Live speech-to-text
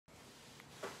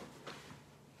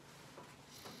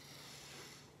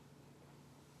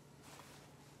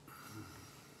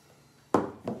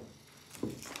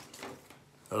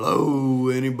Hello,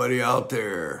 anybody out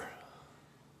there?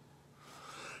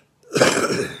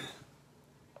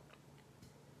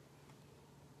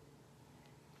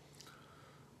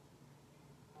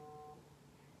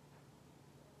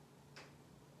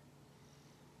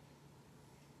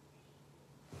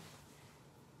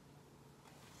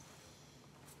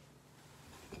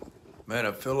 Man,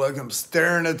 I feel like I'm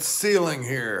staring at the ceiling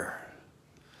here.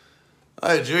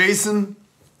 Hi, Jason.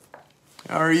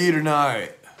 How are you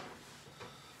tonight?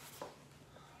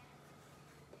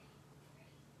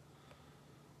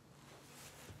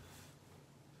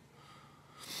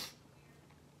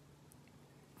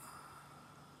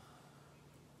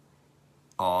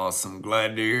 Awesome.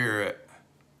 Glad to hear it.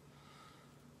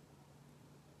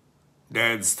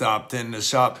 Dad stopped in the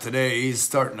shop today. He's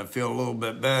starting to feel a little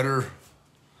bit better.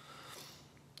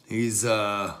 He's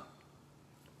gonna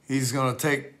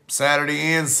take Saturday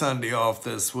and Sunday off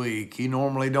this week. He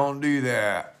normally don't do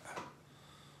that.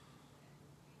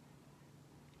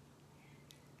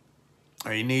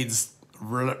 He needs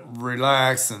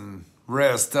relax and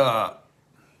rest up.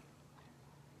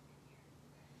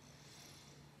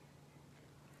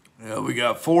 Yeah, we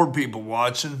got 4 people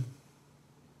watching.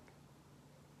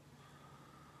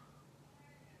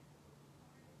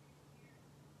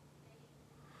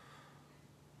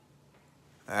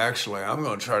 Actually, I'm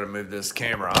going to try to move this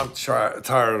camera. I'm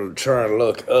tired of trying to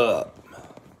look up.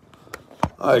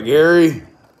 Hi, Gary.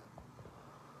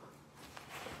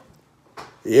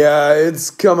 Yeah,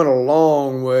 it's coming a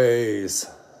long ways.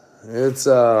 It's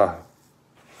a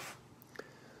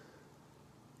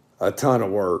ton of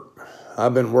work.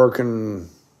 I've been working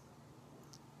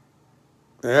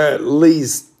at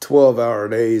least 12-hour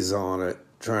days on it,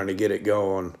 trying to get it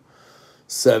going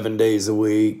 7 days a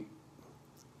week.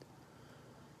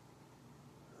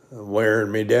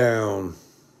 Wearing me down.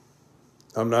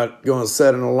 I'm not going to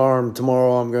set an alarm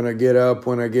tomorrow. I'm going to get up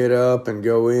when I get up and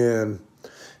go in.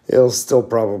 It'll still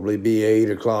probably be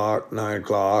 8 o'clock, 9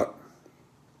 o'clock.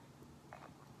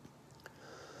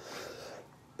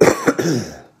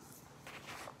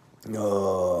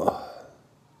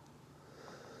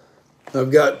 I've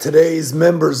got today's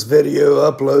members video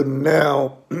uploading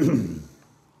now.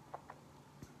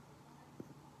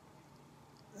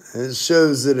 It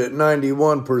shows it at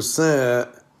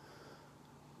 91%.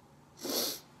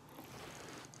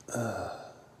 All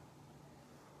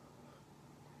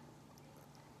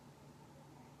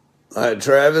right,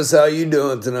 Travis, how you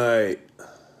doing tonight?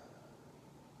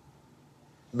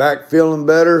 Back feeling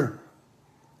better?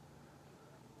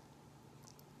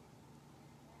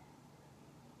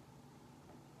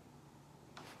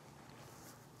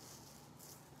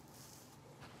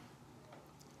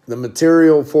 The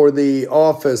material for the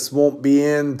office won't be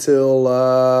in till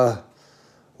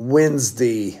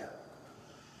Wednesday,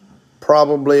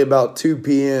 probably about 2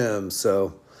 p.m.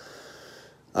 So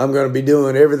I'm going to be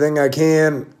doing everything I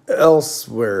can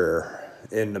elsewhere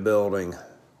in the building.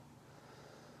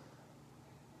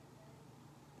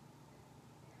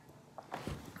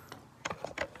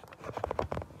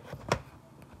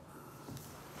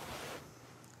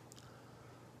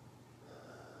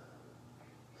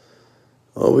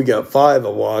 Oh, we got 5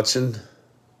 watching.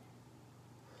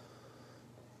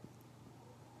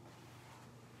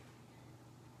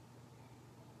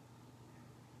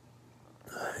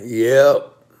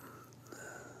 Yep.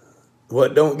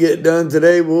 What don't get done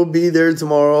today will be there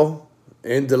tomorrow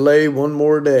and delay one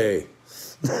more day.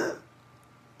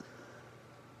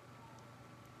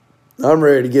 I'm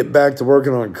ready to get back to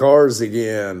working on cars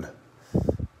again.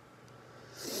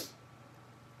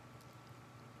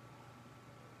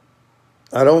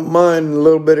 I don't mind a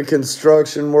little bit of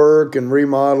construction work and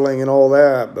remodeling and all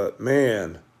that, but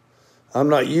man, I'm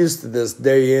not used to this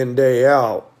day in, day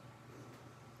out.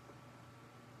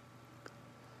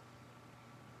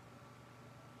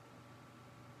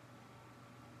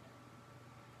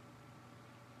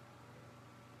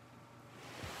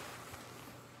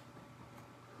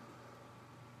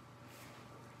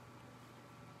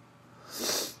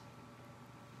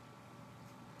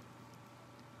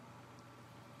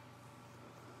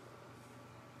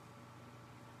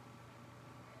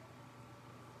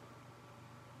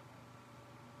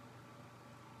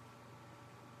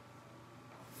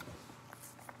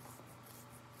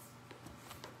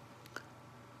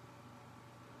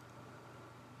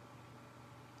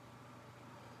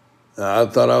 I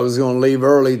thought I was going to leave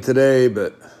early today,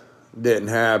 but it didn't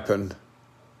happen.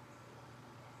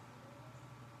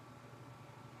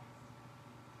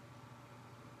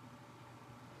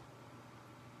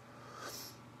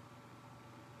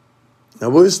 I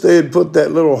wish they had put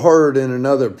that little heart in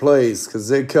another place because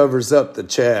it covers up the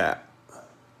chat.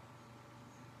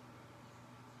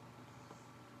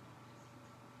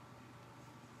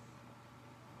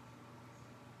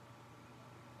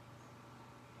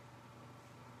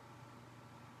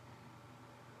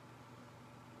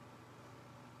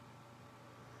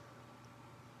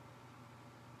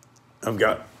 I've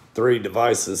got 3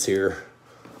 devices here.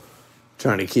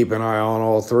 Trying to keep an eye on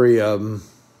all 3 of them.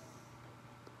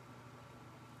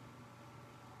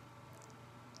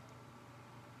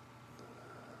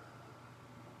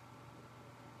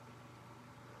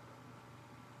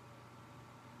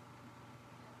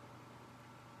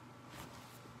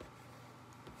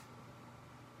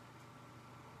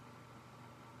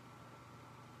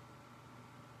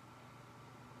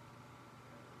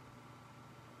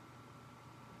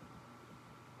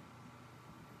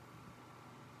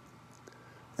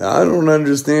 I don't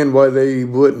understand why they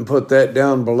wouldn't put that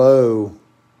down below.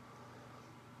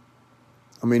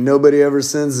 I mean, nobody ever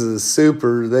sends a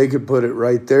super. They could put it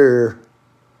right there.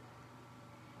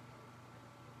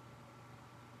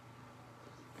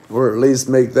 Or at least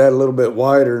make that a little bit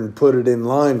wider and put it in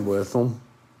line with them.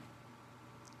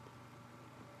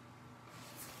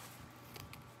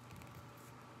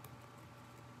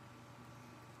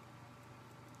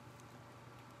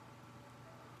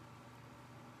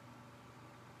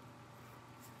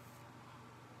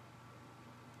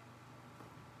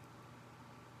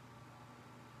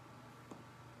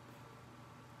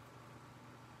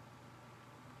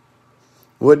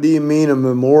 What do you mean a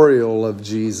memorial of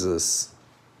Jesus?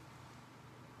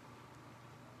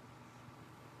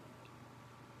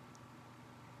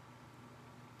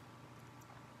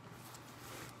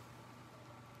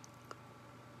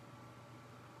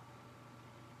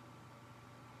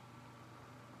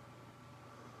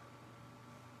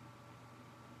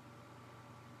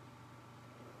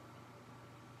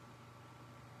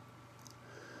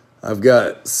 I've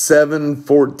got 7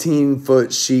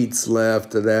 14-foot sheets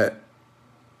left of that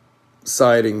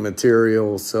siding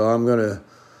material, so I'm going to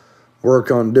work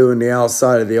on doing the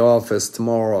outside of the office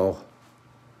tomorrow.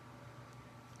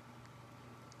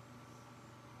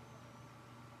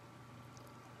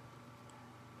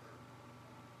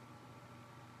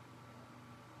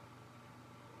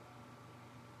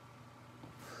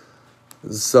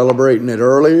 Celebrating it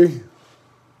early.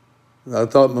 I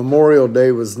thought Memorial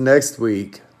Day was next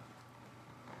week.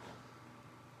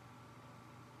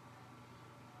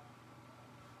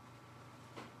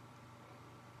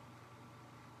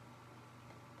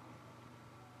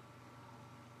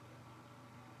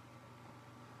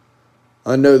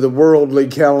 I know the worldly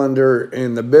calendar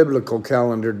and the biblical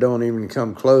calendar don't even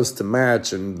come close to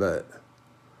matching, but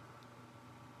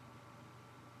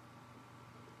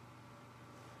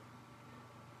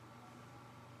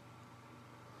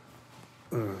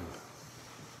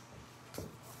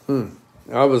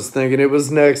I was thinking it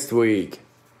was next week.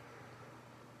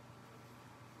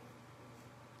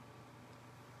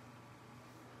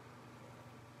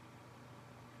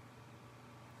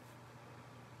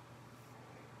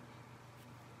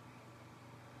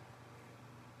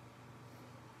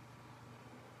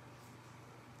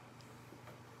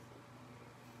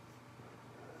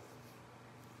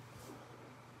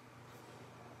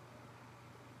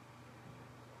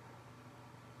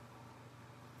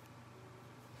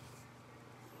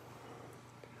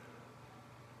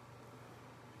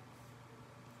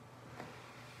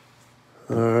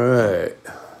 All right.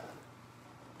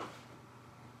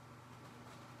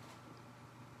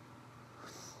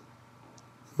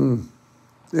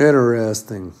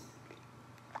 Interesting.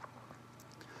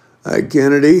 Hi,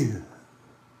 Kennedy.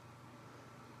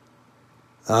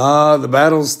 The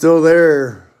battle's still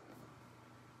there.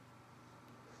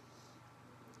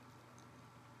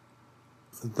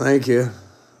 Thank you.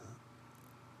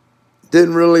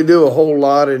 Didn't really do a whole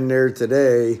lot in there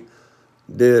today.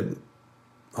 Did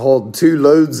hauled 2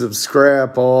 loads of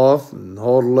scrap off and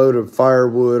hauled a load of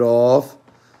firewood off.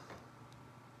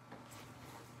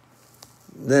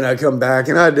 Then I come back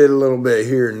and I did a little bit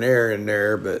here and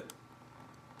there, but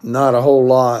not a whole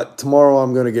lot. Tomorrow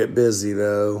I'm going to get busy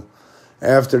though.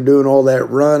 After doing all that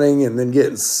running and then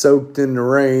getting soaked in the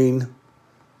rain.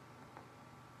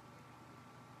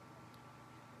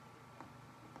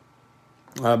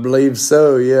 I believe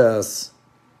so, yes.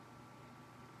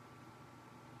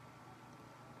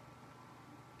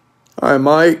 Hi,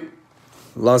 Mike.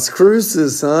 Las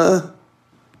Cruces, huh?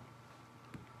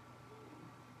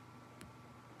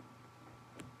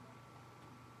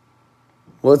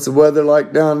 What's the weather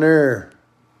like down there?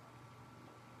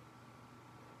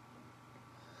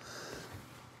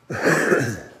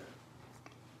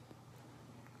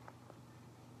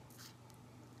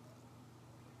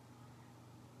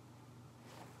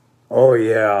 Oh,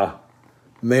 yeah.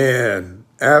 Man,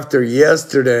 after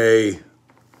yesterday,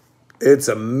 it's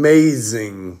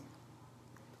amazing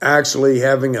actually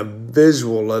having a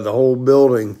visual of the whole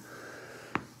building.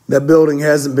 That building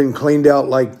hasn't been cleaned out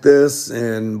like this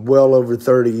in well over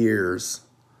 30 years.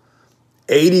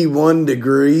 81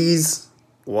 degrees.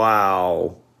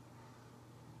 Wow.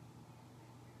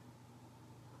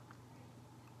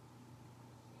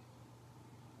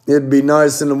 It'd be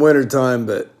nice in the wintertime,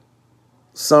 but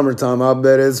summertime, I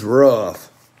bet it's rough.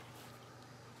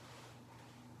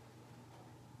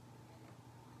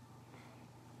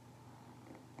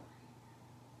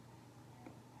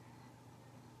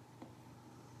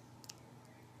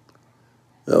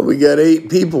 We got 8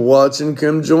 people watching.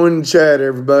 Come join the chat,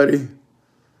 everybody.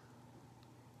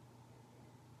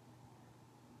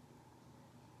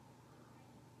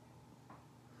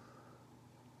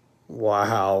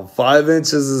 Wow, 5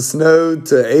 inches of snow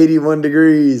to 81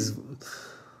 degrees.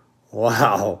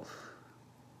 Wow.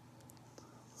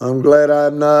 I'm glad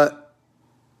I'm not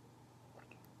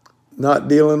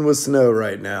dealing with snow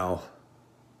right now.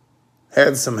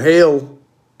 Had some hail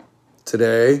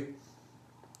today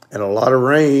and a lot of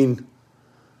rain.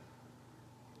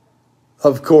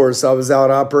 Of course, I was out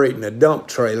operating a dump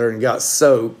trailer and got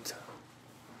soaked.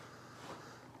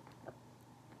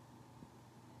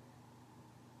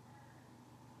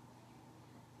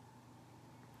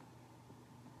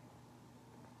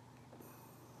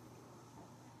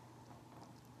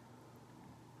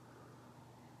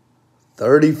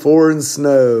 "34 in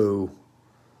snow."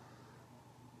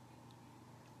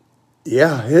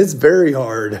 Yeah, it's very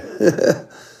hard.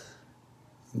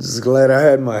 Just glad I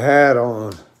had my hat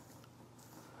on.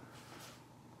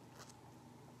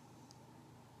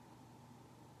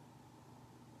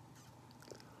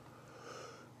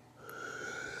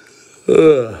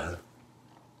 Ugh.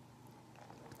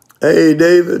 Hey,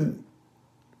 David.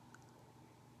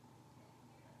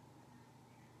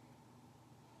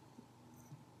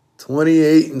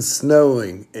 "28 and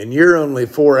snowing, and you're only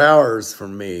 4 hours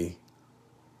from me.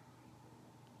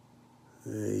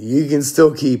 You can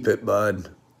still keep it, bud.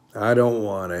 I don't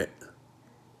want it."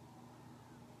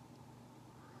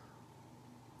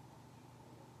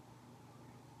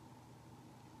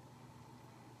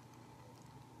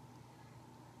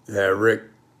 Yeah, Rick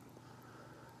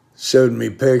showed me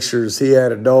pictures. He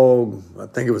had a dog, I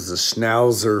think it was a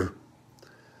Schnauzer.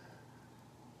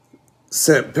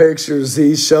 Sent pictures.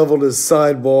 He shoveled his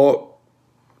sidewalk,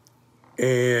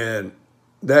 and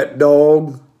that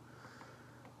dog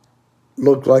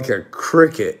looked like a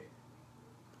cricket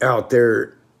out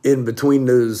there in between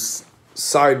those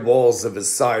sidewalls of his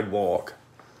sidewalk.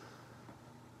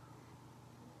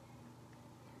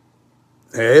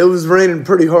 It was raining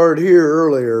pretty hard here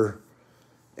earlier,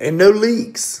 and no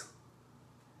leaks.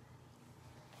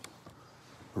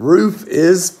 Roof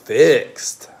is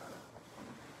fixed.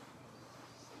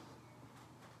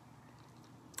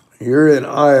 You're in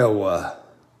Iowa.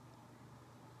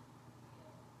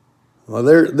 Well,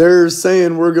 they're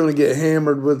saying we're going to get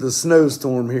hammered with a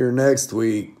snowstorm here next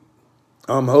week.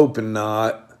 I'm hoping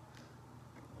not.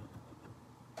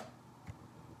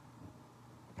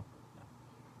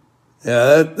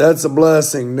 Yeah, that's a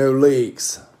blessing, no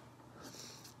leaks.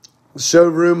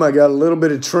 Showroom, I got a little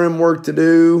bit of trim work to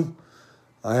do.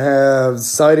 I have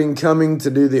siding coming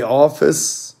to do the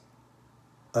office.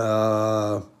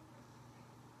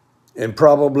 And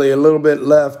probably a little bit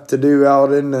left to do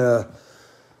out in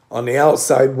on the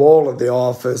outside wall of the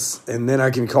office, and then I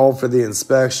can call for the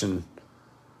inspection.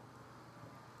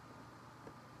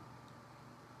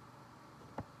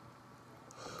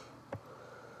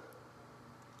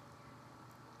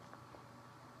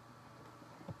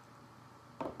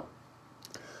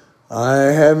 I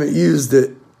haven't used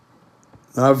it.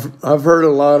 I've heard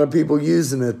a lot of people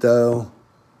using it though.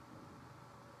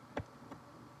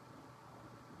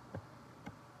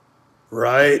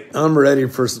 Right? I'm ready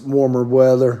for warmer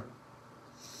weather.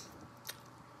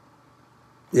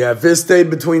 Yeah, if it stayed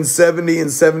between 70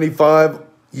 and 75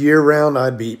 year round,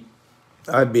 I'd be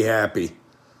happy.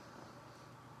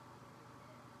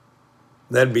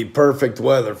 That'd be perfect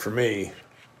weather for me.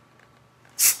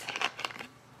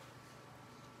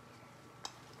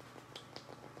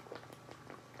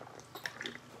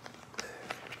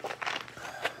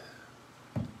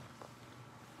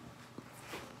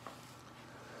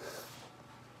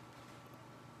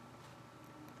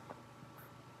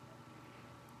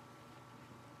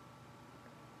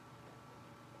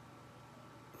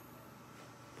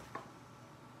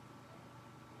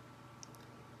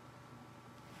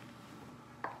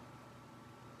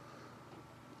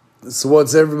 So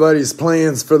what's everybody's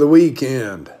plans for the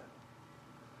weekend?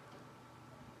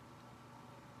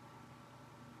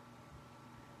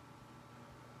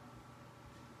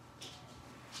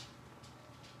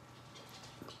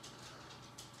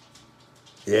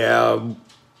 Yeah,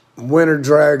 winter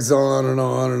drags on and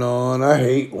on and on. I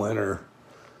hate winter.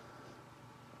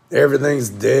 Everything's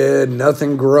dead,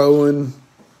 nothing growing.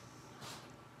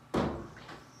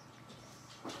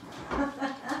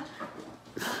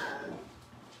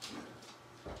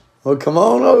 Well, come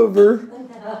on over.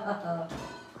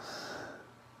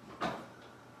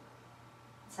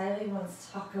 Tyler wants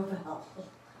Taco Bell.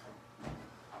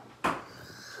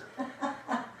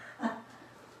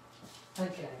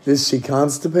 Okay. Is she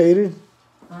constipated?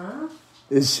 Huh?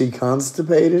 Is she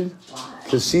constipated? Why?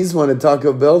 Because she's wanted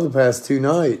Taco Bell the past 2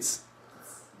 nights.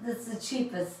 That's the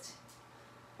cheapest.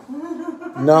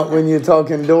 Not when you're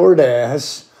talking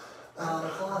DoorDash. Oh,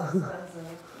 it's a lot expensive.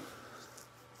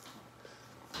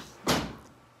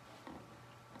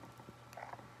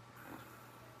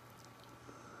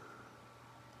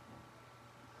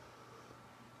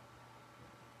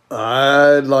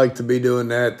 I'd like to be doing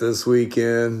that this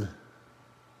weekend.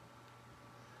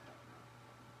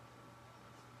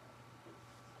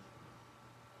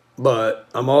 But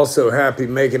I'm also happy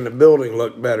making the building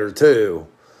look better too.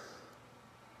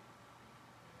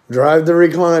 Drive the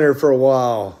recliner for a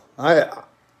while. I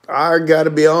got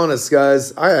to be honest,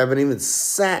 guys. I haven't even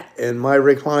sat in my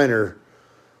recliner.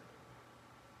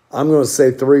 I'm going to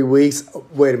say 3 weeks.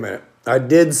 Wait a minute. I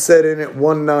did sit in it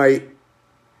one night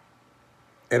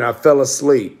and I fell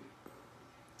asleep.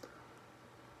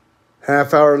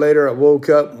 Half hour later, I woke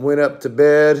up and went up to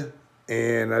bed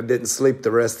and I didn't sleep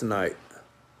the rest of the night.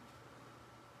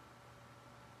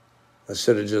 I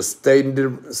should have just stayed in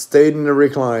the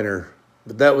recliner.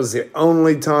 But that was the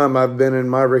only time I've been in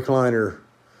my recliner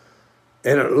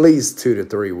in at least 2 to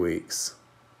 3 weeks.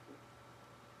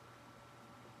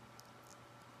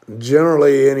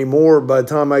 Generally anymore, by the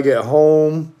time I get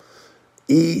home,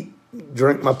 eat,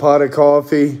 drink my pot of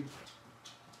coffee,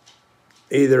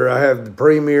 either I have the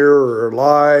premiere or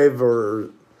live or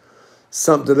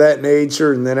something of that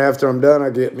nature, and then after I'm done,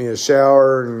 I get me a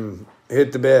shower and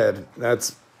hit the bed.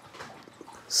 That's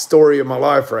story of my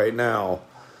life right now.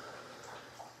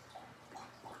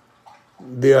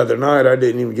 The other night, I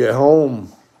didn't even get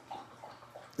home.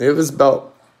 It was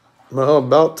about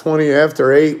 20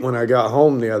 after 8 when I got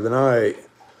home the other night.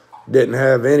 Didn't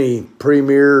have any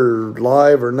premiere or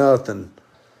live or nothing.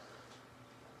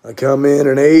 I come in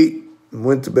at 8 and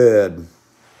went to bed.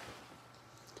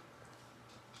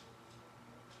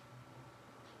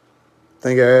 I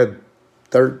think I had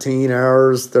 13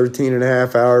 and a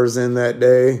half hours in that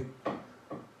day.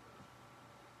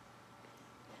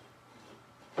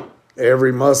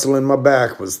 Every muscle in my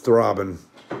back was throbbing.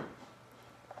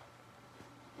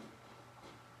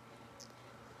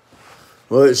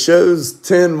 Well, it shows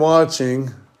 10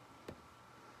 watching.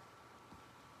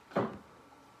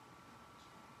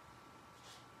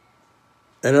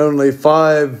 And only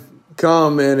 5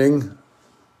 commenting,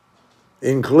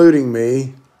 including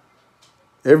me.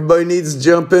 Everybody needs to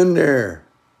jump in there.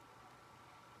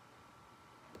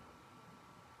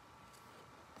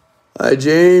 Hi,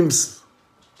 James.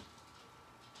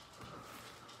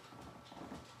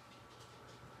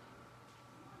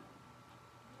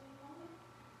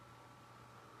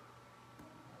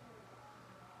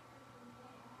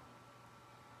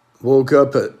 Woke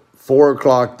up at 4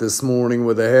 o'clock this morning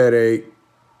with a headache.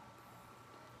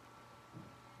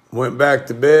 Went back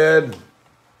to bed.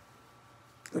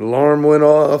 The alarm went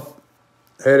off.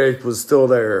 Headache was still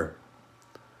there.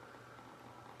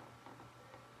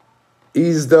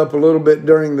 Eased up a little bit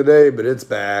during the day, but it's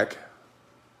back.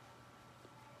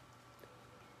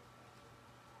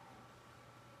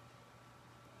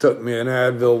 Took me an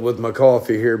Advil with my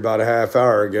coffee here about a half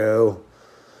hour ago.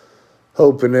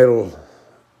 Hoping it'll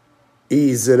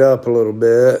ease it up a little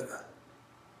bit.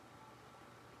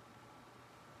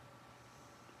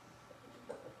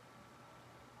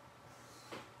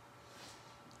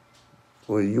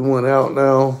 Well, you went out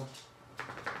now?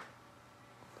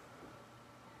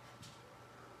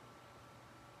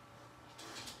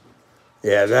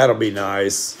 Yeah, that'll be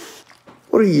nice.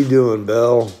 What are you doing,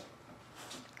 Belle?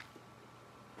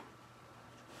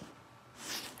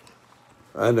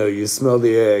 I know you smell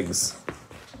the eggs.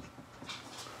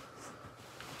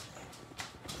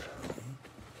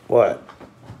 What?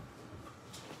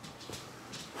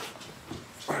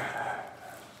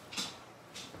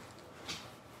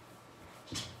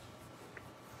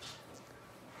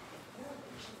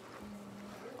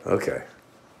 Okay.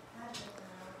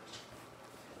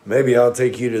 Maybe I'll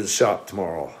take you to the shop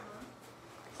tomorrow.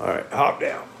 All right, hop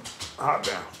down. Hop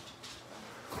down.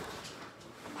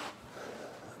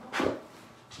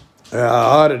 I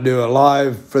ought to do a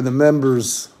live for the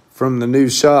members from the new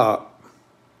shop.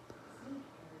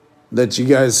 That you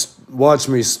guys watch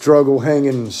me struggle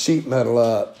hanging sheet metal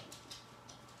up.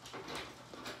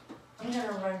 I'm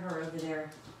gonna run her over there.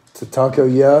 To Taco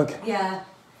Yuck? Yeah.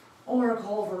 Or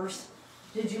Culver's.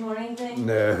 Did you want anything?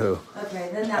 No. Okay,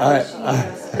 then that way she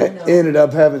knows. I ended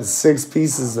up having 6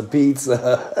 pieces of pizza.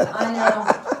 I know.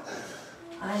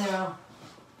 I know.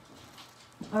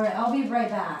 All right, I'll be right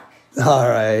back. All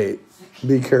right.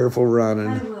 Be careful I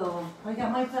running. will. I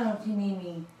got my phone if you need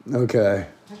me. Okay.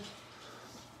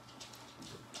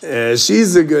 Yeah,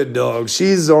 she's a good dog.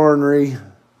 She's ornery.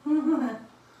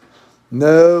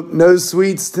 No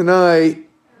sweets tonight.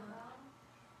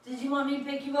 Did you want me to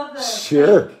pick you up a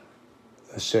Sure. shake?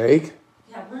 A shake?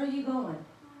 Yeah, where are you going?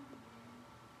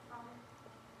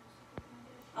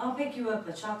 I'll pick you up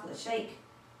a chocolate shake.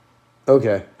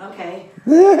 Okay.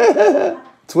 Okay.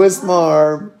 Twist my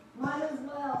arm. Might as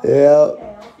well. Yeah.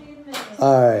 Okay, I'll see you in a minute.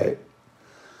 All right.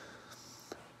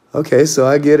 Okay, so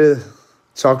I get a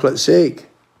chocolate shake.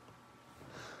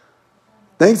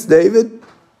 Thanks, David.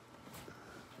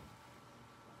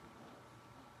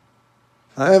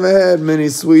 I haven't had many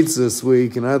sweets this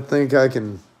week, and I think I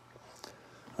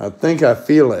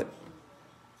feel it.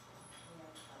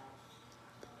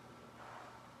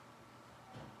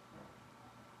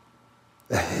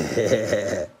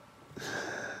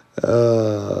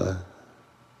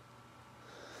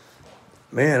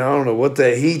 Man, I don't know what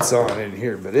that heat's on in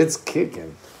here, but it's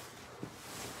kicking.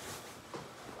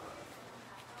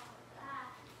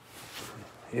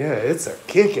 Yeah, it's a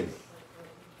kicking.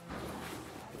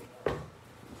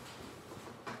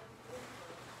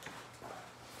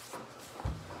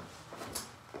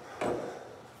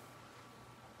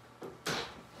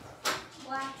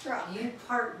 Black truck. You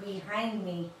park behind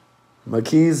me. My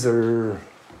keys are.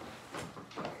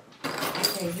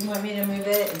 Okay, you want me to move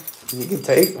it? You can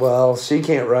take. Well, she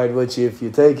can't ride with you if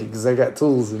you take it because I got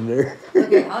tools in there.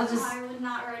 Okay, I would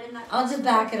not ride in that. I'll just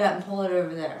back it up and pull it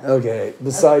over there. Okay,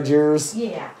 beside yours,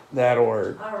 Yeah. that'll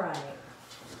work. All right.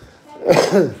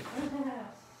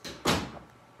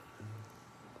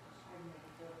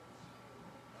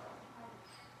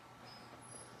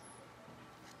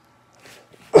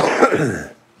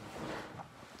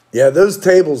 Yeah, those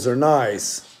tables are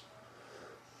nice.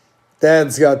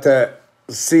 Dad's got that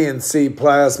CNC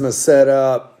plasma set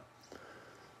up.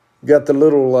 Got the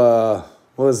little,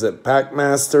 what is it,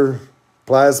 Packmaster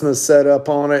plasma set up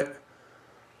on it.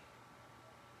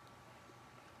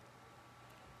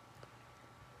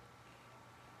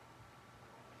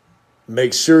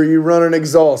 Make sure you run an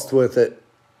exhaust with it.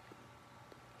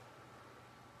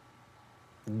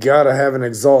 Gotta have an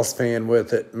exhaust fan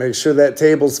with it. Make sure that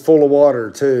table's full of water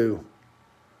too.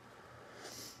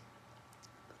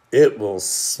 It will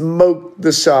smoke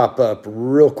the shop up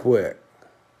real quick.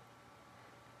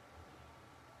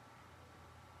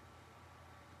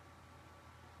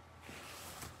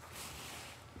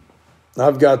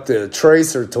 I've got the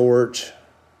tracer torch.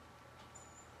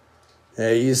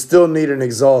 Yeah, you still need an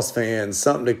exhaust fan,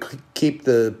 something to keep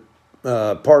the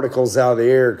particles out of the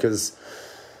air, because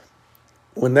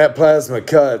when that plasma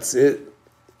cuts,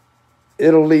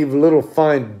 it'll leave little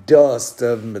fine dust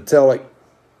of metallic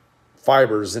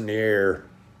fibers in the air.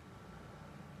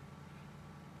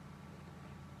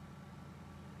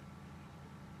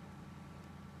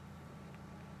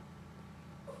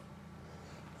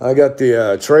 I got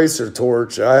the tracer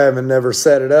torch. I haven't never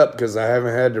set it up because I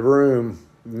haven't had the room.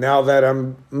 Now that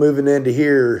I'm moving into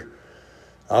here,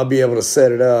 I'll be able to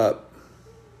set it up.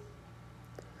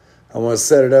 I want to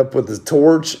set it up with the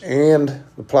torch and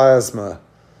the plasma.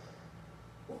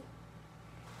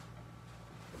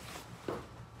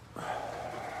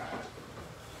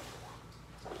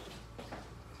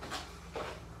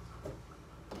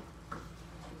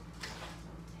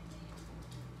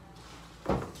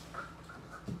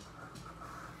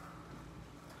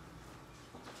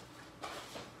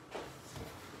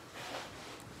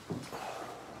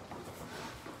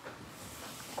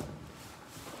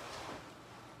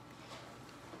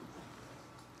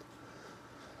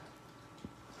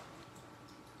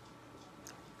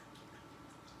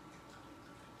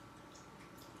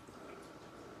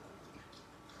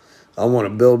 I want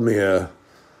to build me a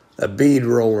bead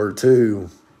roller too.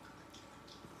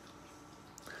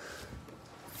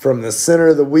 From the center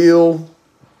of the wheel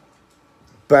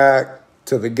back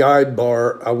to the guide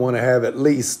bar, I want to have at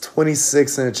least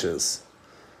 26 inches.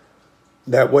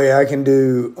 That way I can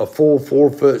do a full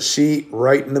 4-foot sheet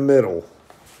right in the middle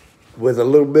with a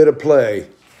little bit of play.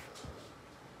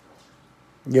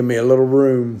 Give me a little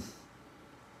room.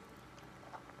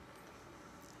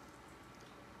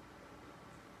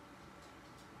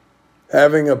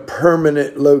 Having a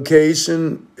permanent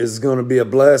location is going to be a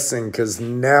blessing because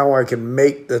now I can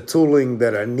make the tooling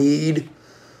that I need.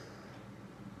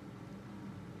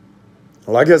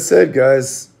 Like I said,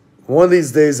 guys, one of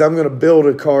these days I'm going to build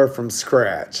a car from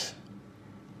scratch.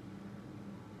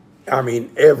 I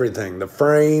mean, everything. The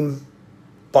frame,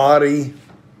 body.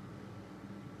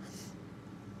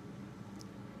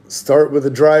 Start with the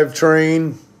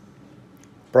drivetrain.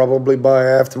 Probably buy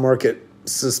aftermarket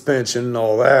suspension and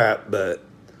all that, but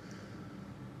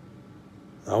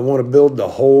I want to build the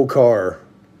whole car.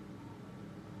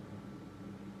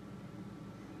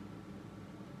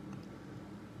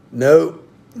 Nope.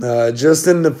 Just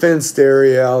in the fenced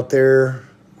area out there,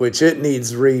 which it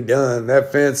needs redone.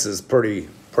 That fence is pretty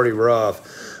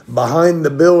rough. Behind the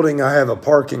building, I have a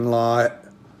parking lot.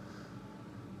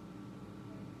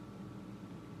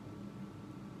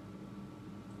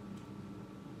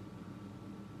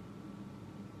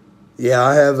 Yeah,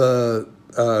 I have a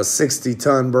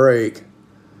 60-ton brake.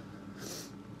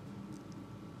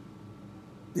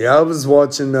 Yeah, I was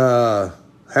watching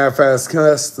Half-Ass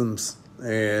Customs,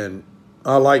 and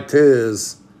I liked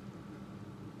his.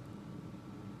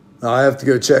 I have to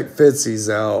go check Fitzy's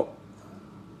out.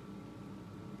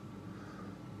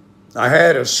 I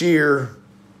had a shear,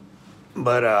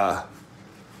 but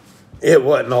it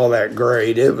wasn't all that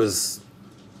great. It was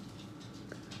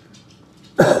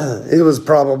it was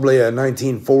probably a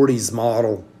 1940s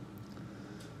model.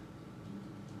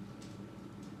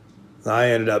 I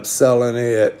ended up selling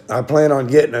it. I plan on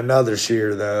getting another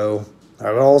shear, though.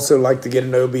 I'd also like to get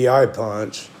an OBI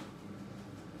punch.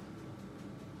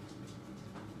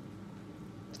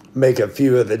 Make a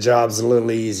few of the jobs a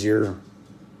little easier.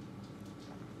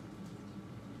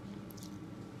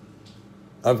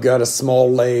 I've got a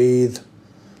small lathe.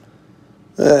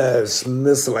 Some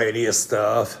miscellaneous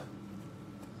stuff.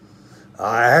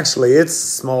 Actually, it's a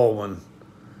small one.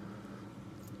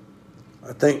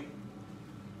 I think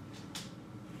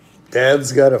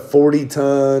Dad's got a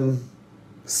 40-ton,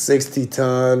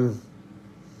 60-ton.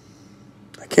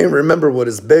 I can't remember what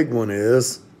his big one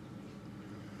is.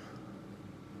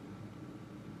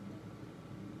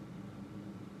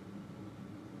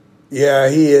 Yeah,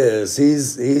 he is.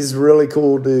 He's a really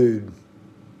cool dude.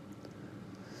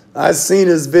 I've seen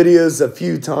his videos a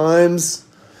few times,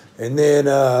 and then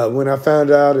when I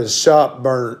found out his shop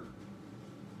burnt,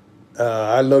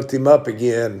 I looked him up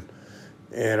again,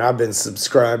 and I've been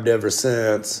subscribed ever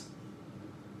since.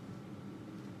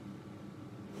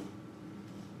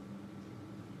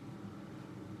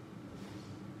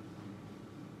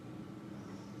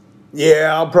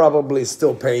 Yeah, I'll probably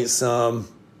still paint some.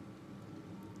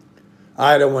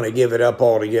 I don't want to give it up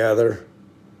altogether.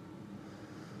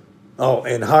 Oh,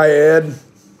 and hi, Ed.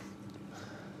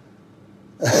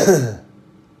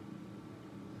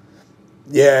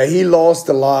 Yeah, he lost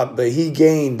a lot, but he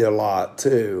gained a lot,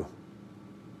 too.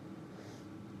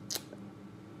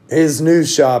 His new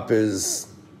shop it's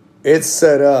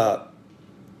set up.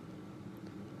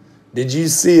 Did you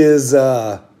see his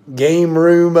game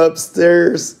room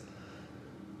upstairs?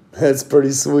 That's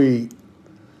pretty sweet.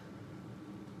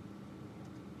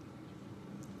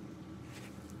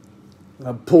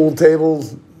 A pool table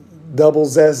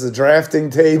doubles as a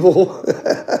drafting table.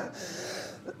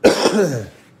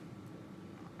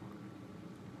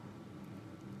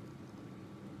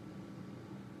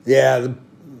 Yeah,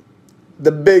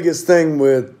 the biggest thing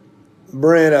with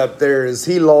Brent up there is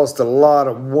he lost a lot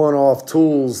of one-off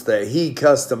tools that he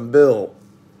custom built.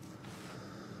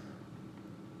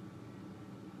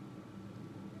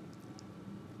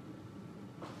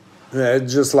 Yeah,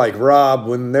 just like Rob,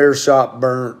 when their shop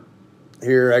burnt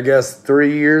here, I guess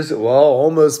 3 years, well,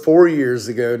 almost 4 years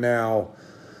ago now,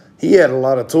 he had a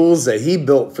lot of tools that he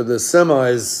built for the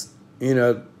semis. You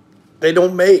know, they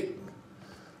don't make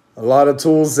a lot of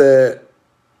tools that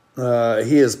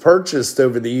he has purchased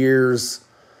over the years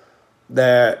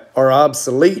that are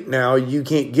obsolete now. You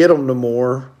can't get them no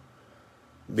more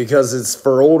because it's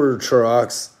for older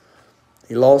trucks.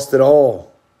 He lost it all.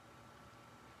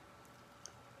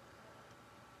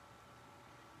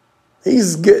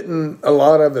 He's getting a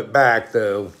lot of it back,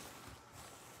 though.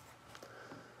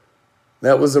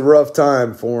 That was a rough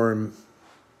time for him.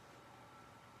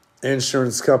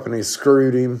 Insurance company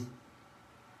screwed him.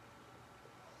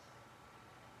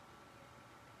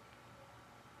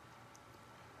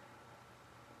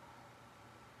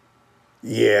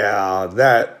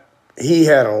 Yeah, he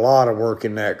had a lot of work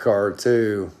in that car,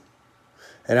 too.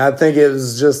 And I think it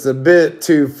was just a bit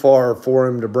too far for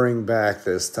him to bring back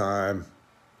this time.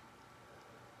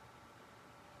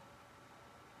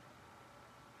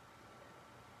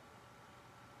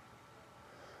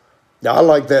 I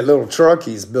like that little truck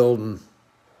he's building.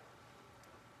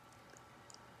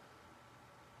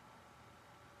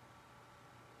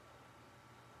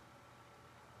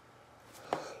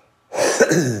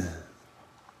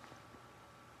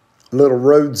 Little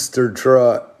roadster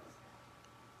truck.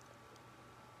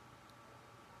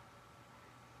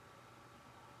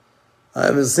 I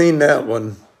haven't seen that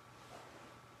one.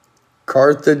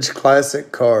 Carthage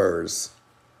Classic Cars.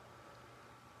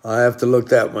 I have to look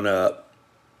that one up.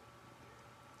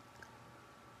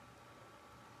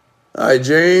 Hi,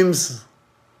 James.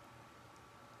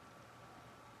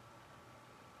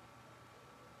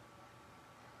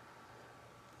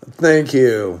 Thank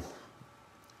you.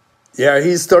 Yeah,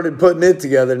 he's started putting it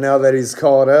together now that he's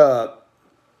caught up.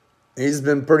 He's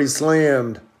been pretty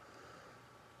slammed.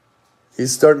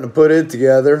 He's starting to put it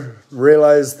together.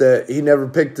 Realized that he never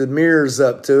picked the mirrors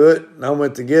up to it. And I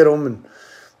went to get them, and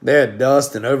they had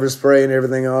dust and overspray and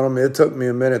everything on them. It took me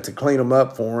a minute to clean them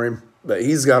up for him, but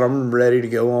he's got them ready to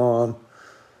go on.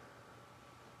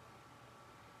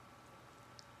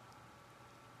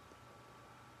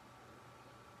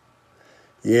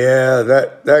 Yeah,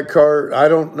 that car, I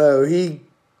don't know. He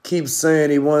keeps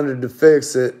saying he wanted to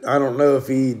fix it. I don't know if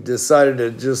he decided to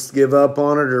just give up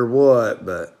on it or what,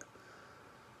 but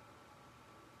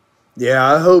yeah,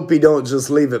 I hope he don't just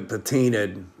leave it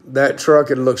patinaed. That truck,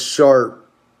 it looks sharp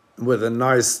with a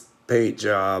nice paint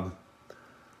job.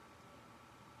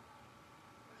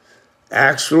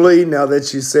 Actually, now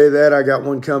that you say that, I got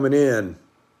one coming in.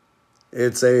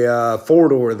 It's a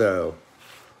four-door, though.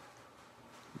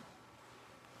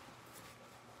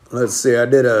 Let's see, I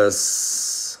did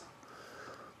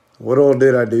what all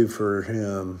did I do for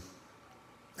him?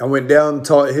 I went down and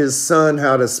taught his son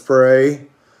how to spray.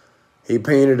 He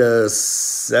painted a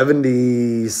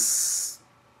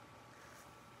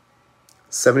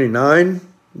 79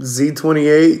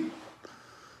 Z28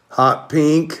 hot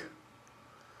pink.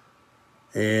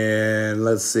 And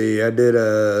let's see, I did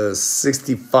a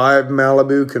 65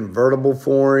 Malibu convertible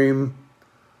for him.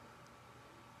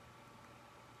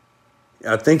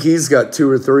 I think he's got 2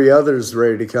 or 3 others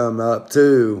ready to come up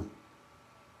too.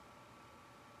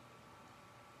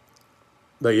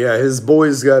 But yeah, his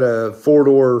boy's got a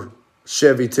 4-door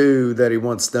Chevy too that he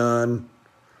wants done.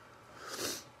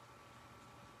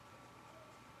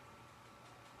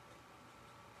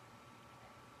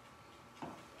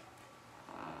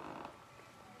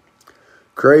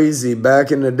 Crazy.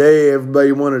 Back in the day,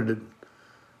 everybody wanted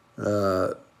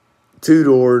a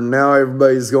 2-door. Now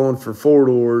everybody's going for 4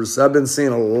 doors. I've been seeing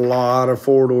a lot of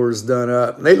 4 doors done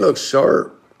up. They look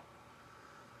sharp.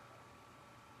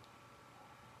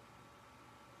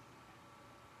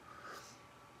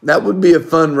 That would be a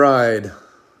fun ride.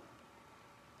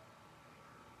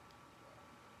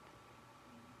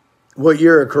 What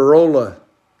year a Corolla?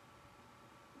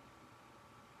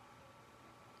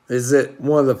 Is it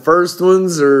one of the first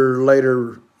ones or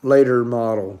later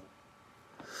model?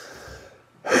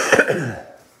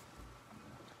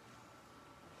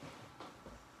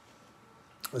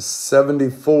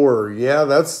 74.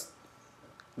 Yeah,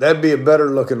 that'd be a better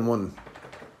looking one.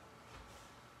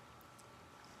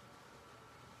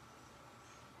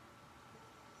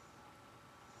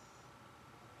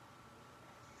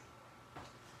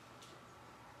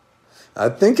 I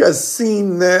think I've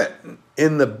seen that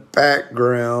in the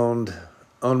background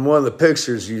on one of the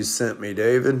pictures you sent me,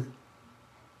 David.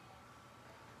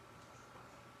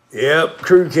 Yep,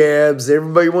 crew cabs.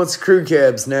 Everybody wants crew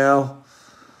cabs now.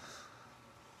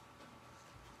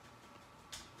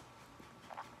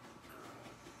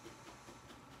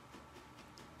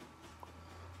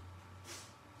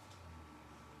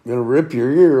 Gonna rip your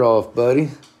ear off,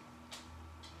 buddy.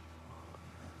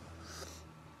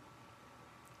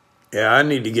 Yeah, I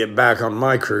need to get back on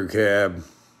my crew cab.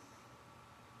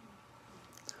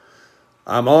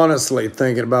 I'm honestly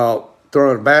thinking about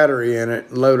throwing a battery in it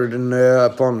and loading it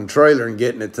up on the trailer and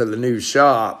getting it to the new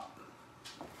shop.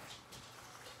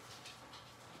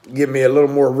 Give me a little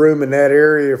more room in that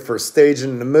area for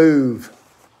staging the move.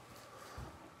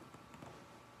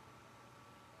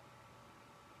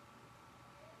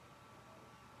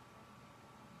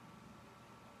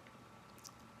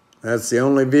 That's the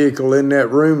only vehicle in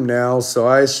that room now, so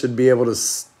I should be able to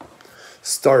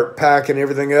start packing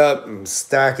everything up and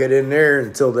stack it in there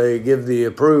until they give the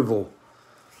approval.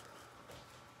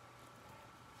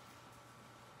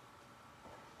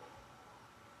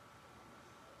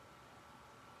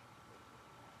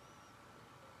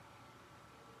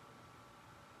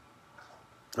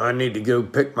 I need to go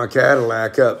pick my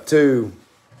Cadillac up too,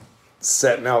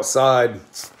 sitting outside.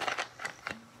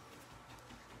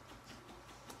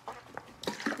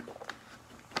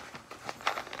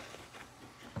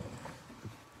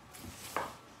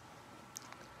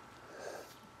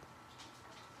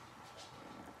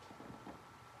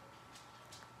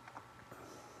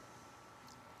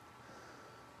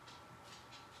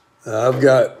 I've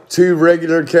got 2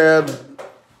 regular cab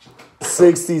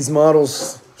 60s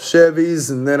models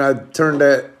Chevys, and then I turned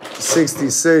that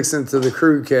 66 into the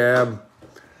crew cab.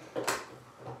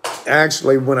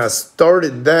 Actually, when I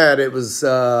started that, it was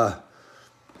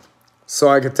so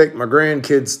I could take my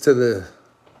grandkids to the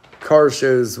car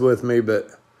shows with me, but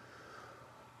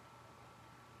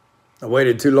I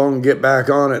waited too long to get back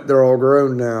on it. They're all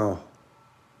grown now.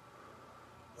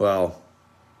 Well,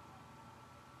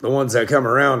 the ones that come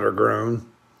around are grown.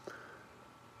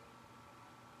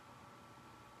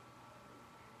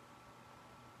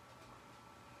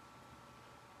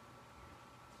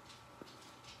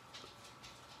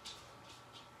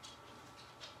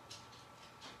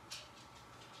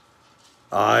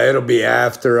 It'll be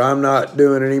after. I'm not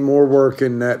doing any more work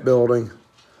in that building.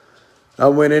 I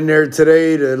went in there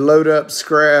today to load up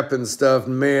scrap and stuff.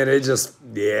 And man,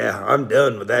 I'm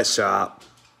done with that shop.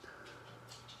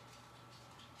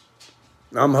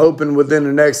 I'm hoping within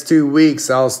the next 2 weeks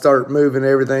I'll start moving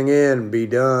everything in and be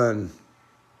done.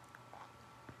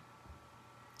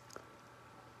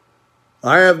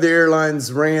 I have the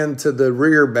airlines ran to the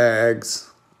rear bags.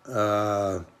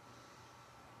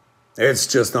 It's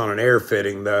just on an air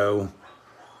fitting though.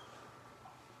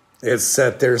 It's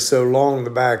sat there so long,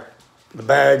 the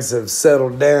bags have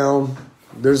settled down.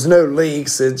 There's no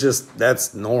leaks.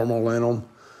 That's normal in them.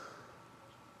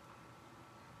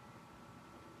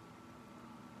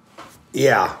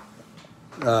 Yeah.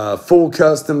 Full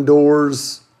custom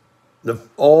doors.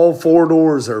 All 4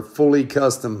 doors are fully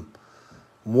custom,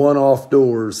 one-off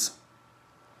doors.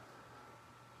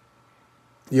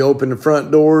 You open the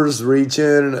front doors, reach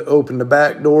in and open the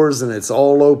back doors, and it's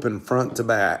all open front to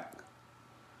back.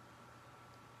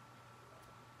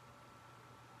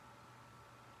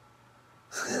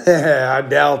 I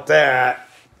doubt that.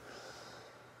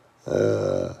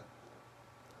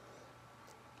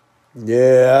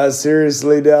 Yeah, I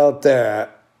seriously doubt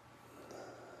that.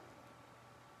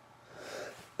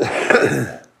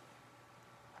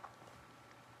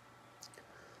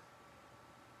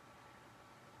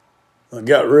 I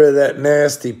got rid of that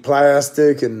nasty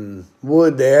plastic and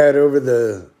wood they had over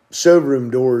the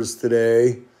showroom doors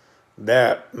today.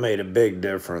 That made a big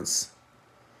difference.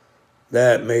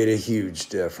 That made a huge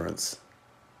difference.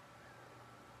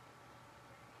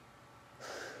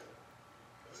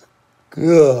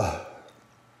 Ugh.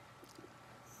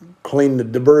 Cleaned the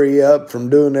debris up from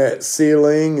doing that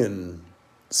ceiling and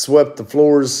swept the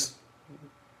floors.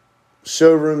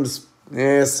 Showroom's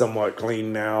somewhat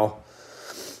clean now.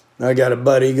 I got a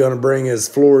buddy going to bring his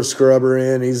floor scrubber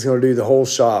in. He's going to do the whole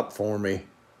shop for me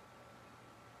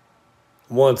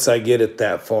once I get it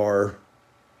that far.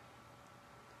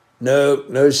 Nope,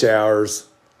 no showers.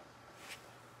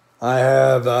 I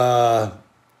have a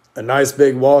nice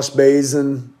big wash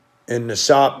basin in the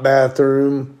shop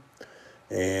bathroom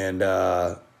and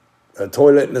a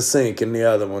toilet and a sink in the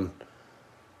other one.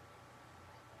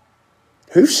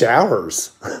 Who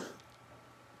showers?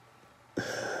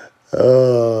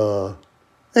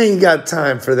 Ain't got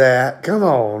time for that. Come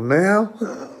on now.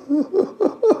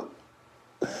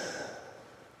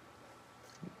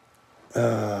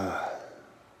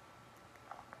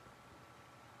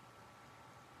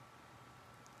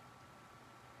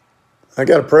 I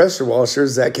got a pressure washer.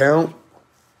 Does that count?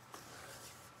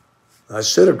 I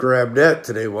should have grabbed that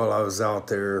today while I was out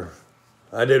there.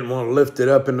 I didn't want to lift it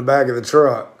up in the back of the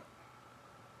truck.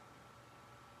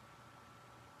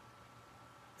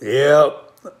 Yep.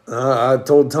 I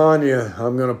told Tanya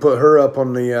I'm going to put her up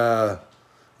on the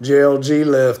JLG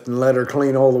lift and let her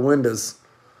clean all the windows.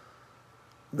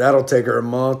 That'll take her a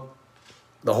month.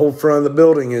 The whole front of the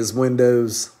building is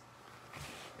windows.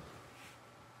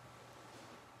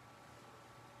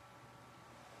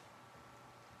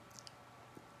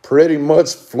 Pretty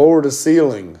much floor to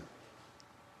ceiling.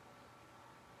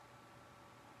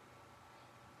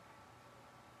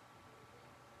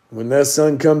 When that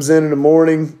sun comes in the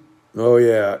morning, oh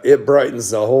yeah, it brightens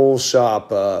the whole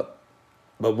shop up.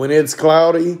 But when it's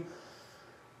cloudy,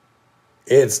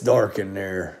 it's dark in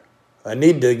there. I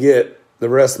need to get the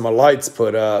rest of my lights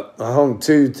put up. I hung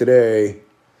 2 today.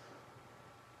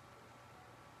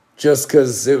 Just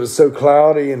because it was so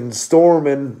cloudy and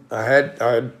storming,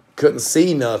 I couldn't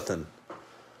see nothing.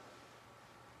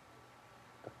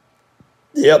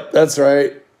 Yep, that's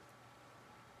right.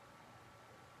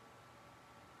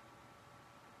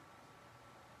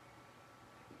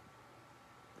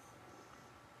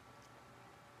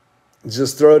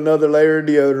 Just throw another layer of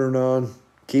deodorant on.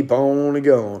 Keep on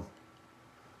going.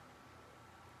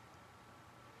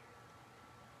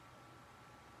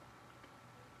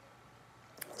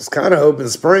 I was kind of hoping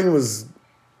spring was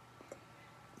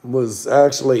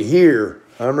actually here.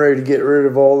 I'm ready to get rid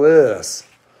of all this.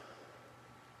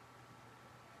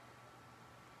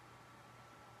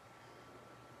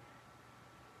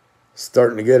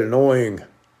 Starting to get annoying.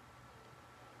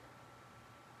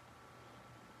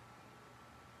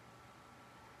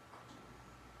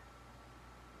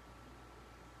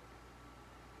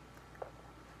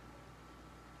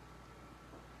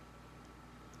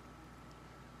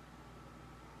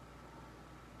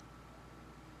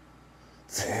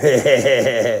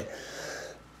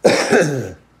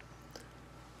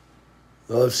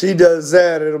 Well, if she does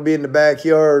that, it'll be in the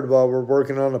backyard while we're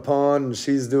working on the pond and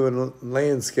she's doing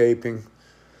landscaping.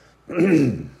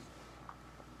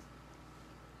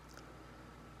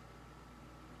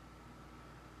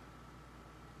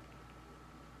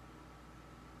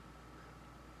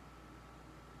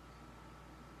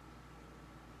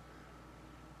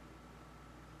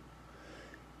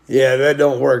 Yeah, that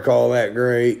don't work all that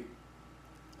great.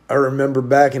 I remember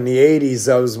back in the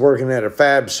 80s, I was working at a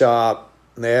fab shop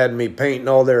and they had me painting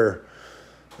all their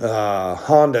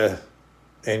Honda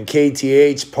and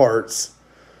KTH parts.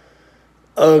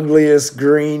 Ugliest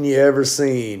green you ever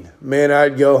seen. Man,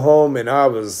 I'd go home and I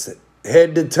was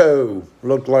head to toe,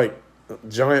 looked like a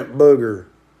giant booger.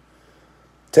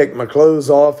 Take my clothes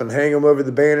off and hang them over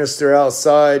the banister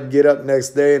outside, get up next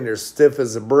day and they're stiff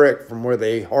as a brick from where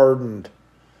they hardened.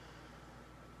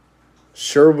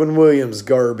 Sherwin-Williams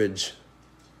garbage.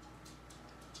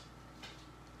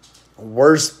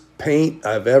 Worst paint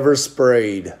I've ever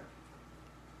sprayed.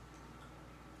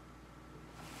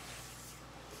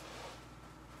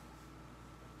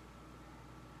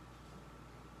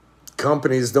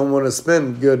 Companies don't want to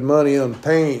spend good money on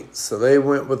paint, so they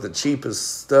went with the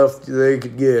cheapest stuff they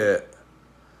could get.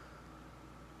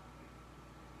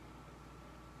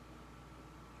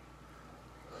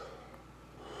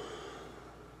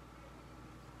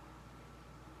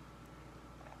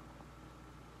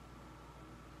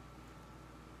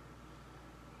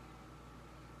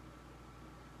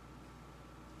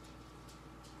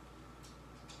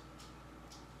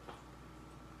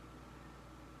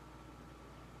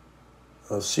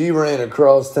 Well, she ran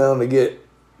across town to get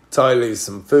Tylee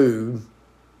some food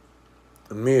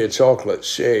and me a chocolate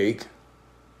shake.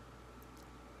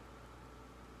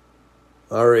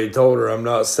 I already told her I'm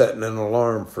not setting an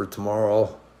alarm for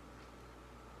tomorrow.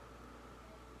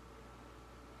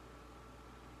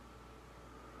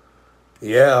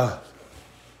 Yeah.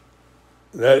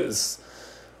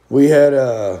 We had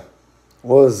what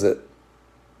was it?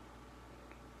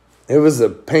 It was a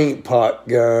paint pot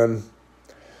gun.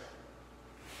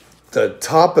 The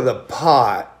top of the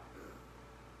pot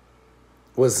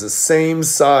was the same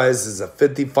size as a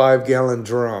 55-gallon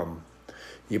drum.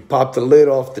 You pop the lid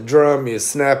off the drum, you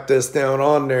snap this down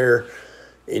on there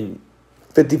in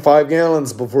 55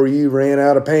 gallons before you ran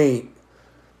out of paint.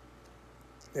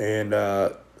 And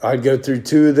I'd go through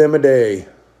 2 of them a day.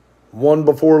 One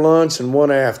before lunch and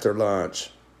one after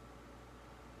lunch.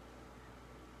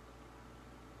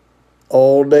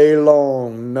 All day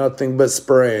long, nothing but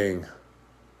spraying.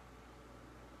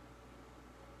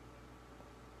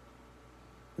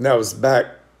 And that was back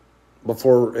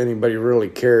before anybody really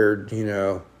cared, you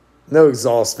know. No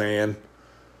exhaust fan.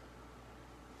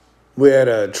 We had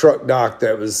a truck dock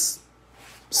that was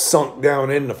sunk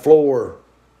down in the floor.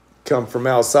 Come from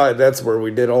outside, that's where we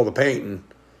did all the painting.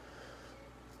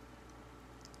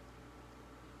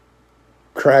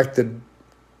 Crack the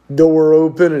door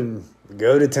open and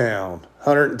go to town.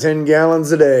 110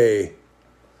 gallons a day.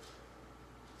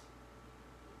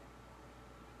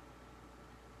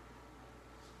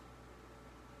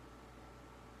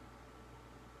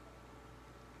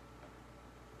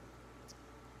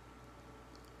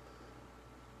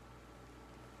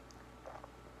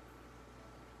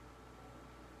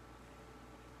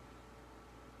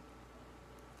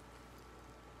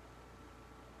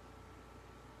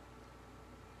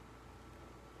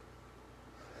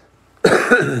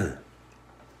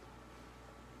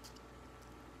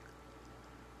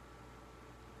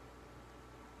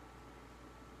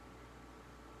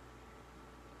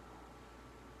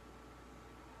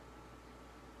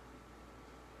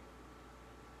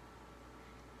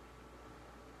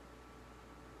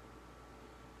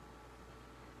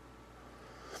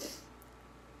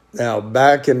 Now,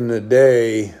 back in the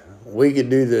day, we could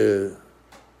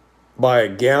buy a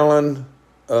gallon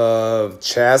of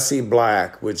chassis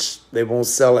black, which they won't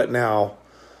sell it now.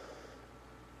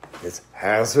 It's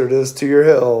hazardous to your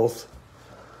health.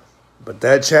 But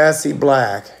that chassis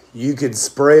black, you could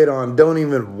spray it on, don't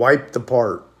even wipe the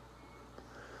part.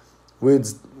 We'd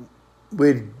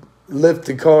lift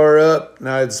the car up and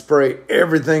I'd spray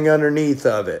everything underneath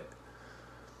of it.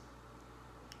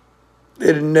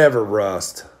 It'd never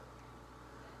rust.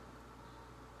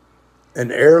 An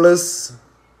airless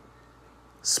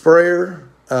sprayer.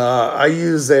 I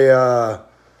use a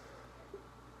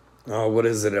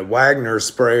Wagner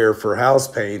sprayer for house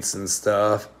paints and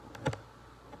stuff.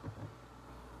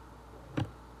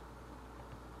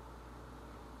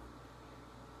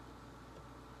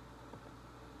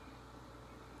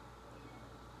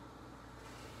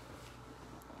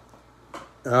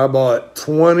 I bought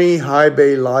 20 high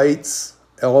bay lights,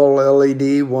 all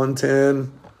LED,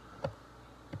 110.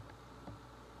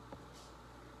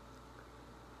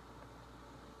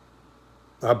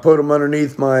 I put them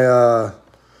underneath my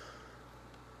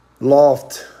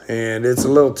loft, and it's a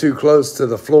little too close to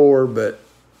the floor, but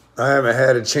I haven't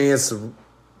had a chance to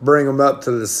bring them up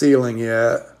to the ceiling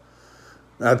yet.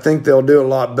 I think they'll do a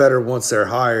lot better once they're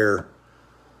higher.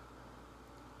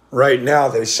 Right now,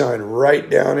 they shine right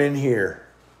down in here.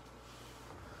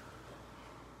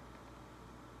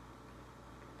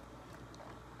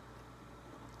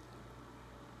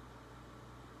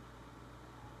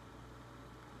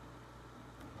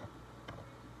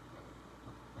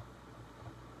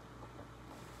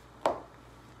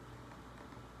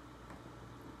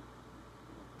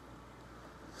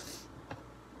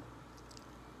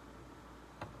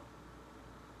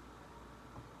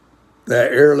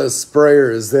 That airless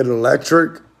sprayer, is it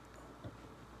electric?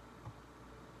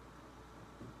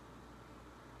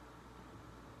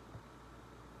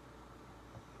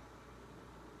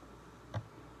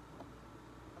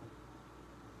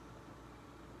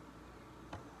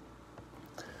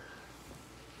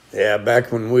 Yeah,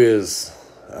 back when we was,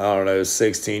 I don't know,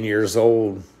 16 years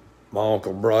old, my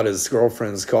uncle brought his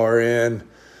girlfriend's car in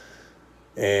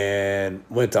and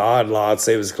went to Odd Lots.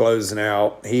 They was closing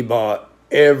out. He bought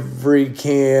every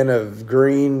can of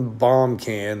green bomb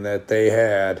can that they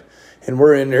had, and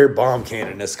we're in there bomb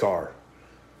canning this car.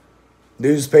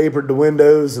 Newspapered the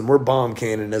windows, and we're bomb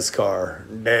canning this car.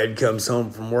 Dad comes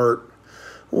home from work.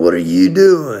 What are you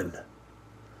doing?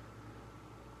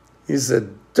 He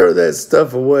said, throw that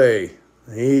stuff away.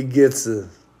 He gets a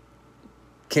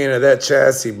can of that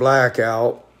chassis black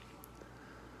out.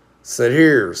 Said,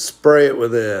 here, spray it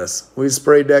with this. We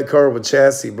sprayed that car with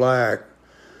chassis black.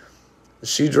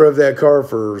 She drove that car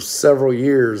for several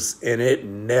years, and it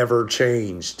never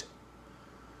changed.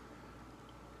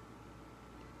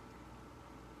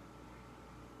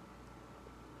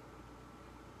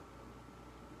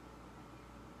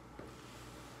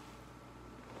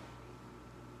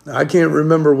 I can't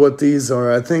remember what these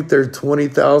are. I think they're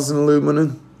 20,000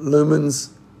 lumens.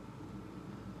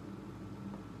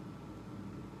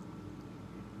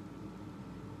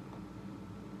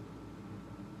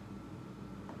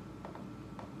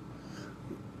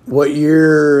 What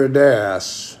year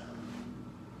dash?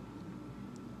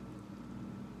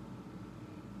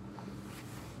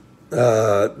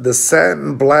 The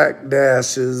satin black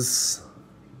dashes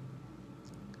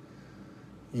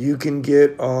you can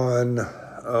get on,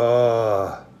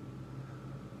 I'm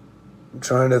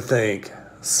trying to think,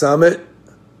 Summit,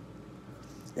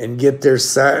 and get their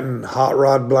satin hot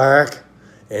rod black,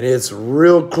 and it's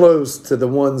real close to the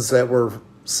ones that were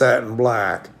satin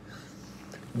black.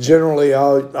 Generally,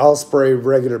 I'll spray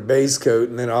regular base coat,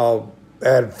 and then I'll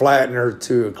add flattener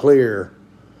to a clear.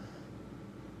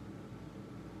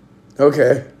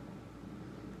 Okay.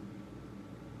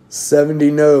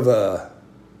 70 Nova.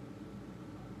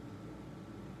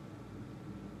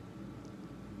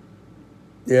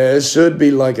 Yeah, it should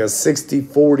be like a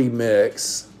 60-40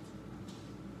 mix.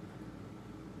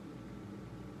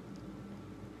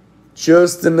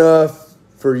 Just enough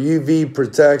for UV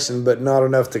protection, but not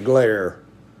enough to glare.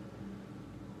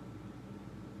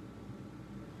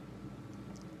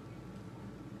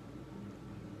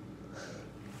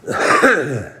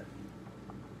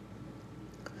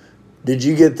 Did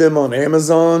you get them on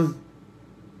Amazon?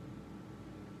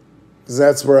 Because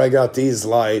that's where I got these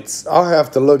lights. I'll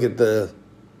have to look at the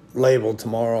label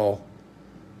tomorrow.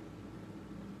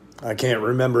 I can't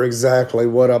remember exactly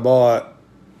what I bought.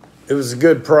 It was a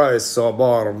good price, so I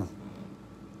bought them.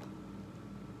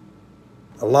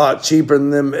 A lot cheaper than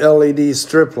them LED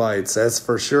strip lights, that's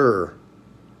for sure.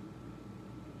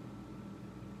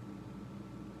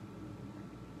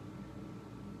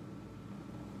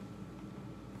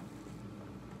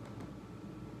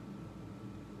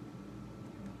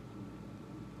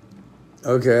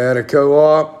 Okay, at a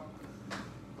co-op.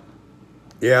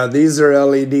 Yeah, these are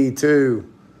LED too.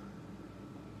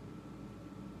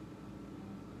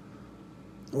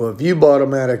 Well, if you bought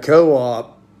them at a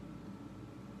co-op,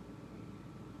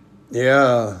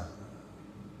 yeah.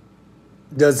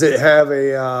 Does it have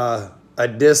a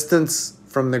distance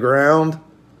from the ground?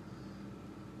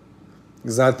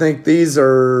 Because I think these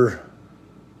are,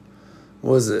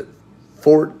 was it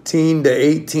 14 to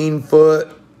 18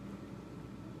 foot?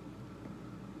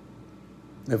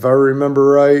 If I remember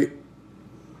right.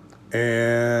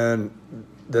 And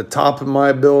the top of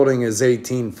my building is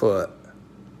 18 foot.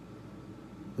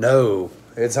 No,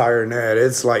 it's higher than that.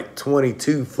 It's like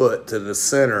 22 foot to the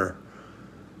center.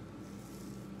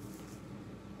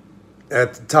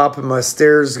 at the top of my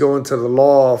stairs going to the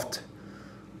loft,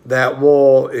 that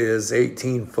wall is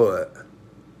 18 foot.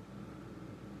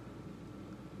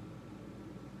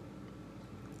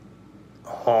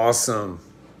 Awesome.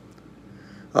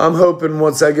 I'm hoping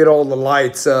once I get all the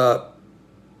lights up,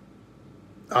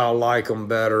 I'll like them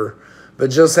better. But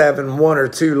just having one or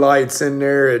two lights in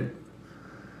there,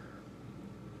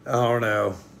 I don't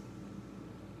know.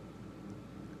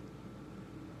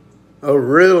 Oh,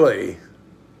 really?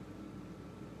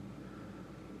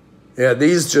 Yeah,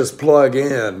 these just plug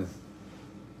in.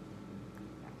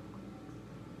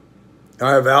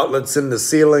 I have outlets in the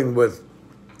ceiling with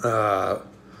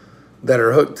that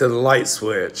are hooked to the light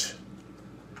switch.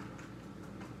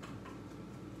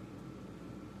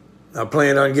 I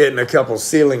plan on getting a couple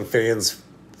ceiling fans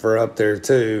for up there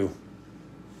too.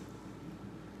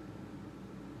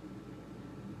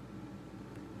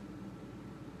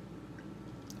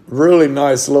 Really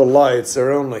nice little lights.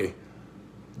 They're only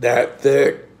that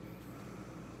thick,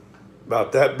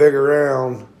 about that big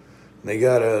around. They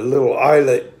got a little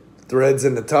eyelet threads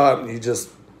in the top, and you just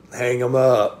hang them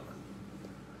up.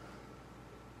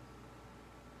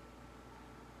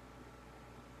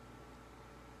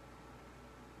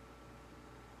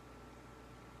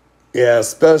 Yeah,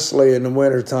 especially in the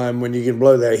wintertime when you can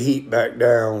blow that heat back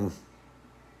down.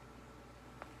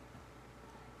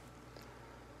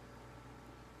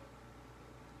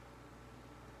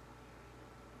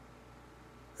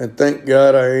 And thank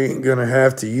God I ain't going to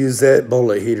have to use that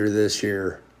bullet heater this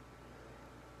year.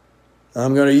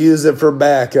 I'm going to use it for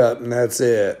backup, and that's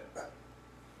it.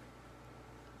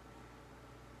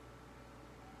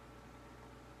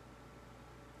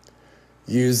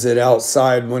 Use it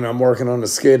outside when I'm working on the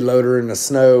skid loader and the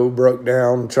snow broke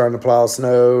down, trying to plow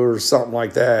snow or something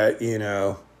like that, you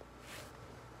know.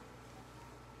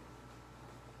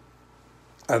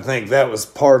 I think that was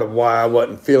part of why I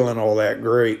wasn't feeling all that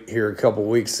great here a couple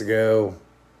weeks ago.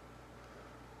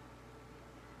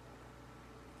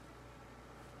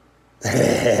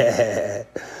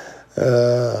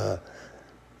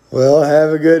 Well,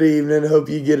 have a good evening. Hope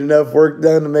you get enough work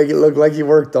done to make it look like you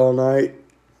worked all night.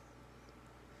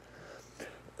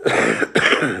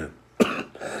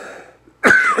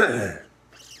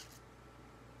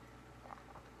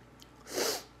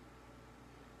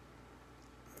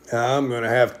 I'm going to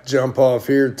have to jump off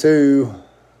here too.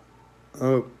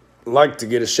 I'd like to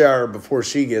get a shower before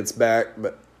she gets back,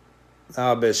 but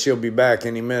I'll bet she'll be back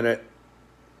any minute.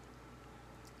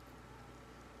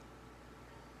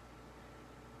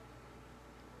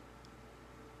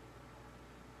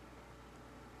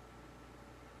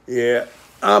 Yeah,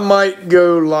 I might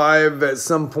go live at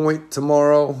some point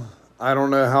tomorrow. I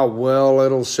don't know how well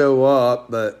it'll show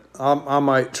up, but I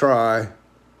might try.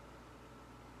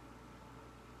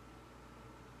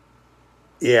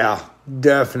 Yeah,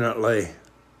 definitely.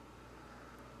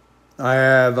 I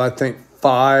have, I think,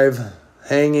 5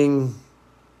 hanging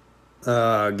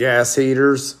gas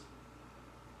heaters.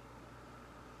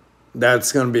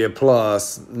 That's going to be a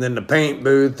plus. And then the paint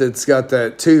booth, it's got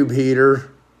that tube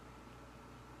heater.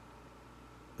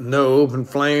 No open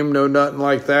flame, no nothing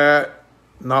like that.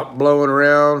 Not blowing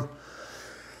around.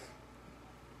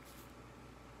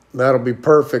 That'll be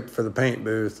perfect for the paint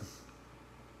booth.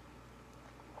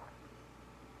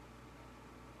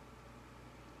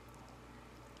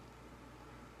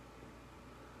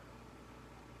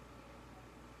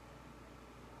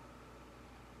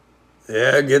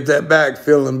 Yeah, get that back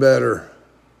feeling better.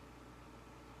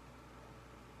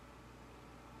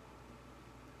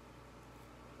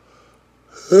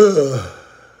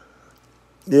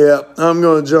 Yeah, I'm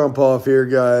going to jump off here,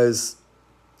 guys.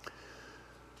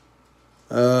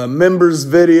 Members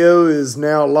video is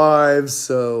now live,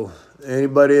 so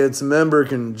anybody that's a member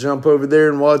can jump over there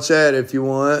and watch that if you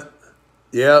want.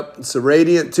 Yep, it's a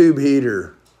radiant tube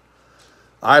heater.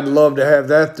 I'd love to have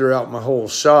that throughout my whole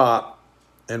shop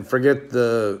and forget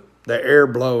the air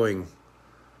blowing.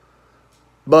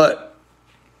 But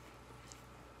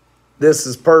this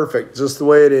is perfect, just the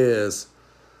way it is.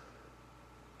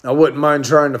 I wouldn't mind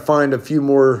trying to find a few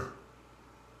more,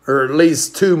 or at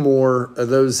least 2 more of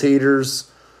those heaters,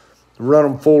 run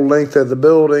them full length of the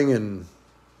building, and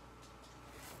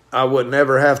I wouldn't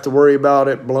ever have to worry about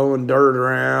it blowing dirt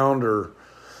around or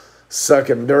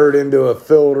sucking dirt into a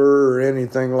filter or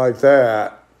anything like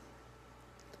that.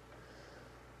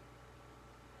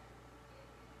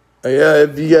 Yeah,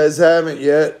 if you guys haven't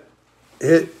yet,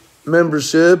 hit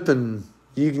membership and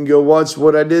you can go watch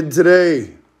what I did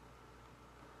today.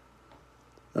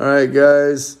 All right,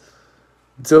 guys.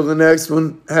 Until the next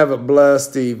one, have a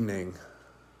blessed evening.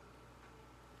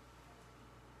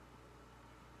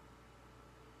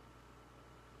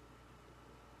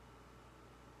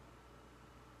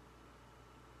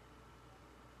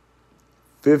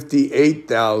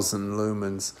 58,000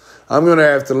 lumens. I'm going to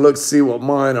have to look to see what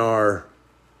mine are.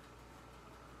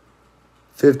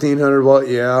 1,500 watt,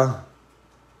 yeah.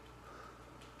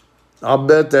 I'll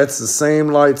bet that's the same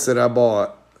lights that I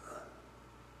bought.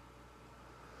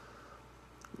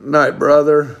 Night,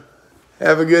 brother.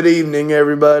 Have a good evening,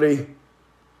 everybody.